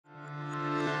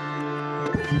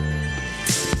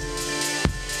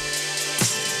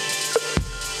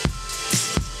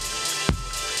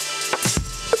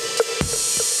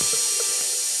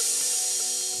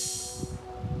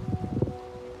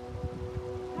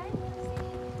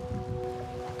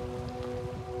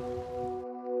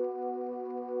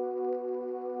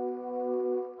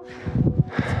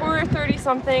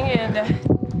something, and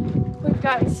we've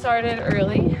gotten started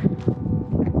early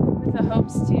with the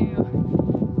hopes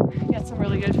to get some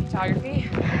really good photography.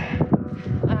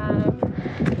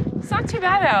 It's not too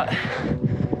bad out,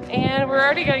 and we're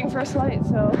already getting first light,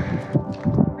 so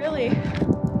really,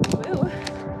 woo,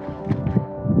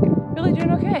 really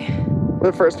doing okay.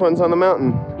 We're the first ones on the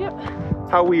mountain. Yep.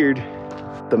 How weird.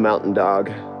 The mountain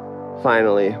dog.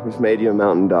 Finally, we've made you a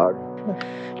mountain dog.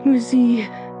 Moosey,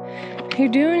 you're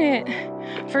doing it.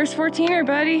 First 14er,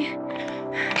 buddy.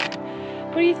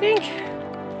 What do you think?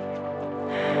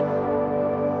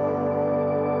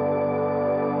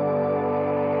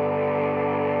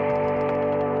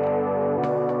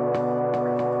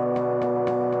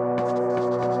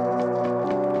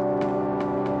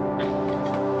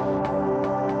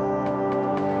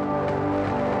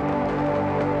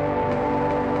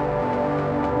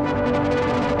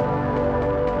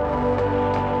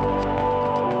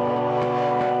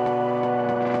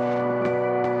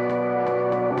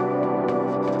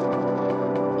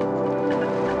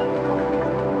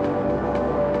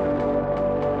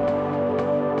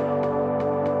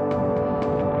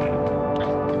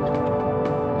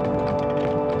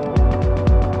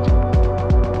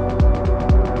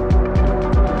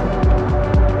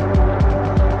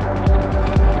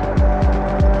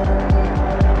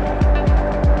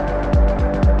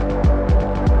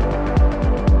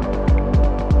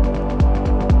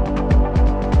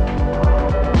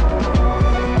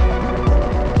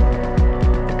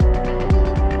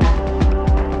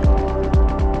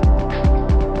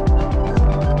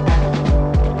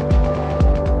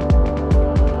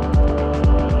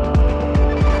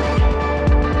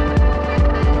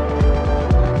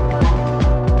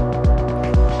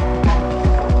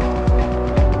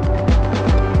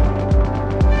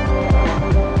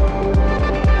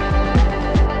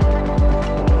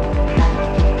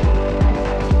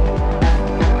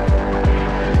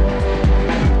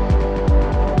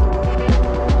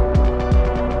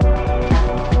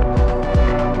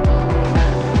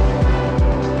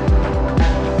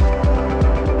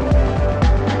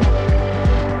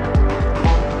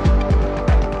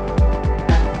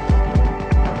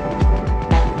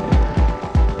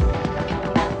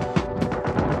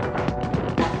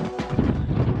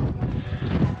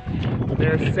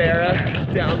 There's Sarah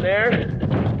down there.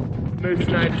 Moose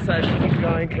and I decided to keep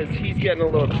going because he's getting a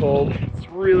little cold. It's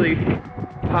really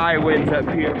high winds up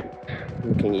here.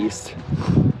 Looking east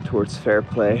towards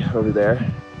Fairplay over there.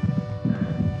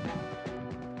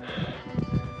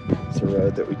 It's a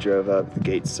road that we drove up. The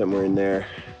gate's somewhere in there.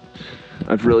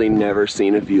 I've really never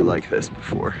seen a view like this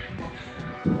before.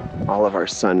 All of our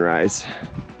sunrise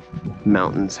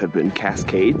mountains have been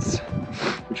cascades,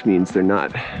 which means they're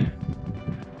not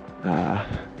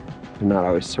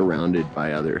always surrounded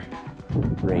by other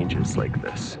ranges like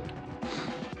this.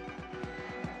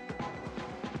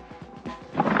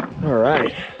 All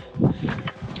right,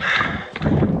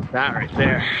 that right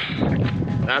there,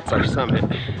 that's our summit.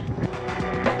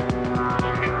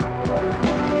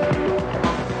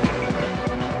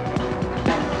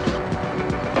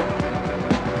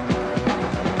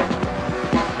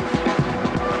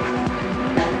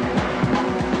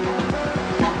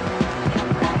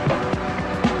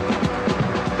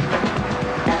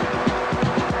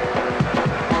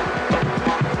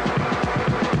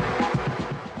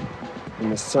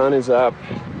 The sun is up.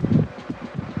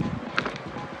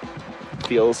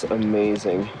 Feels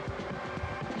amazing.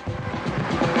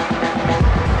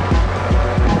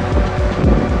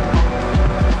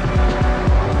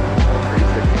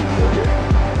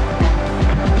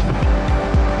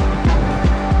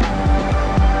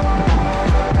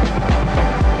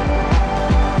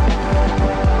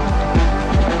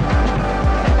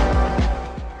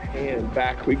 And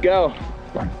back we go.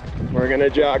 We're gonna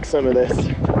jog some of this.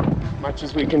 Much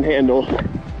as we can handle.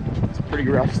 It's pretty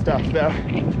rough stuff though.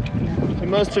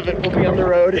 And most of it will be on the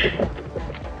road.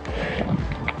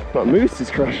 But Moose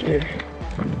is crushing it.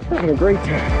 We're having a great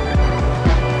time.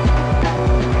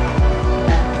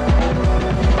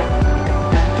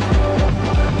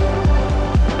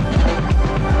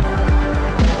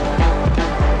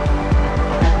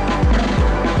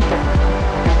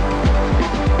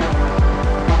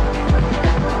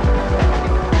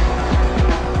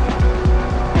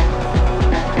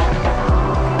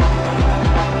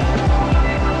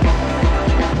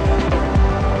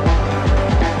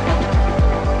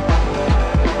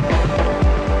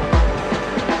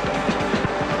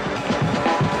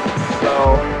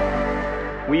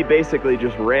 We basically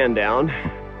just ran down,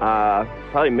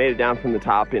 probably made it down from the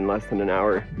top in less than an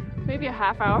hour. Maybe a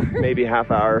half hour. Maybe a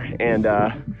half hour, and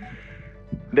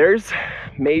There's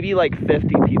maybe like 50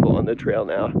 people on the trail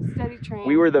now. Steady train.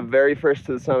 We were the very first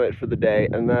to the summit for the day,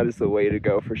 and that is the way to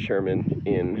go for Sherman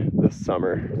in the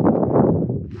summer.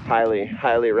 Highly,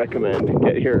 highly recommend.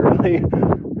 Get here early.